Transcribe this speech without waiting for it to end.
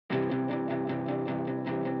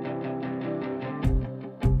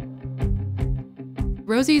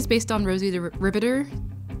Rosie is based on Rosie the Riveter,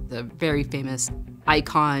 the very famous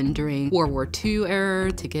icon during World War II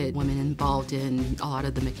era to get women involved in a lot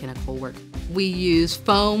of the mechanical work. We use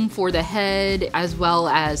foam for the head as well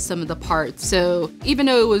as some of the parts. So even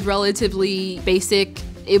though it was relatively basic,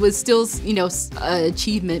 it was still, an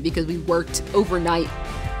achievement because we worked overnight.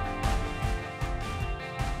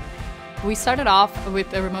 We started off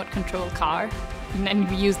with a remote control car, and then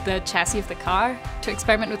we used the chassis of the car to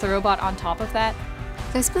experiment with the robot on top of that.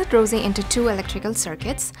 So I split Rosie into two electrical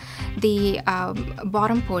circuits. The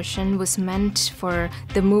bottom portion was meant for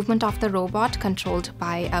the movement of the robot controlled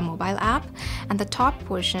by a mobile app, and the top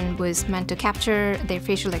portion was meant to capture their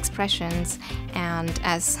facial expressions and,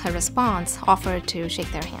 as a response, offer to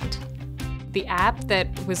shake their hand. The app that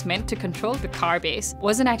was meant to control the car base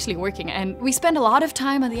wasn't actually working, and we spent a lot of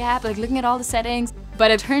time on the app, looking at all the settings,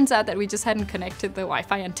 but it turns out that we just hadn't connected the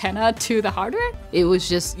Wi-Fi antenna to the hardware. It was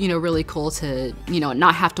just, really cool to,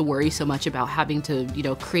 not have to worry so much about having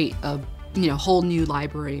to, create a whole new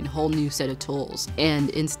library and a whole new set of tools, and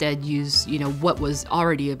instead use, what was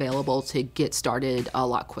already available to get started a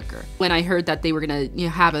lot quicker. When I heard that they were gonna,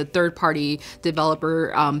 have a third-party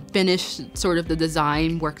developer finish sort of the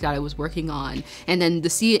design work that I was working on, and then to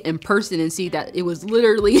see it in person and see that it was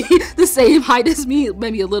literally the same height as me,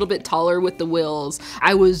 maybe a little bit taller with the wheels,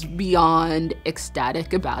 I was beyond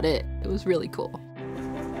ecstatic about it. It was really cool.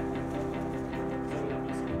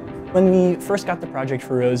 When we first got the project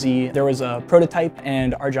for Rosie, there was a prototype,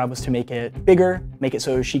 and our job was to make it bigger, make it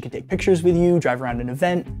so she could take pictures with you, drive around an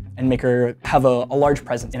event, and make her have a large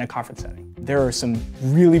presence in a conference setting. There are some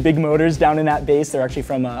really big motors down in that base. They're actually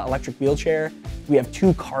from an electric wheelchair. We have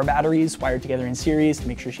 2 car batteries wired together in series to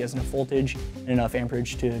make sure she has enough voltage and enough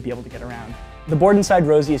amperage to be able to get around. The board inside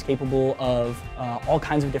Rosie is capable of all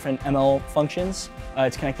kinds of different ML functions.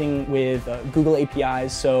 It's connecting with Google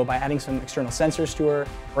APIs, so by adding some external sensors to her,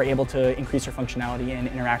 we're able to increase her functionality and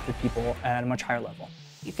interact with people at a much higher level.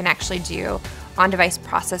 You can actually do on-device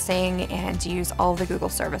processing and use all the Google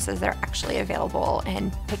services that are actually available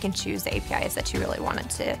and pick and choose the APIs that you really wanted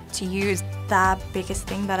to use. The biggest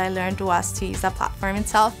thing that I learned was to use the platform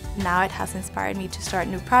itself. Now it has inspired me to start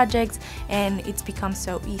new projects, and it's become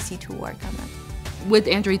so easy to work on them. With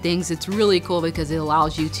Android Things, it's really cool because it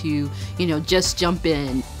allows you to, just jump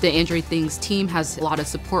in. The Android Things team has a lot of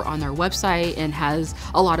support on their website and has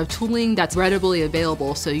a lot of tooling that's readily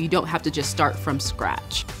available, so you don't have to just start from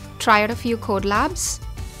scratch. Try out a few code labs.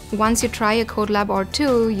 Once you try a code lab or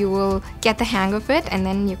 2, you will get the hang of it, and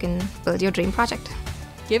then you can build your dream project.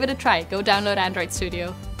 Give it a try. Go download Android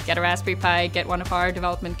Studio, get a Raspberry Pi, get one of our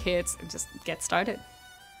development kits, and just get started.